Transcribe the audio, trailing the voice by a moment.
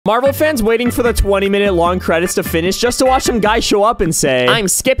Marvel fans waiting for the 20-minute long credits to finish just to watch some guy show up and say, "I'm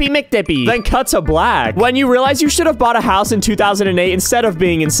Skippy McDippy." Then cut to black. When you realize you should have bought a house in 2008 instead of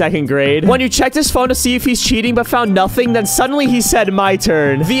being in 2nd grade. When you checked his phone to see if he's cheating but found nothing, then suddenly he said, "My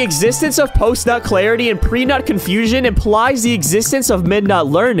turn." The existence of post-nut clarity and pre-nut confusion implies the existence of mid-nut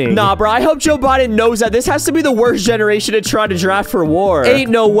learning. Nah, bro, I hope Joe Biden knows that this has to be the worst generation to try to draft for war.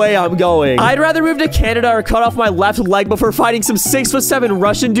 Ain't no way I'm going. I'd rather move to Canada or cut off my left leg before fighting some 6'7"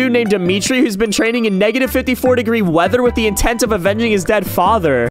 Russian dude named Dmitri who's been training in -54-degree weather with the intent of avenging his dead father.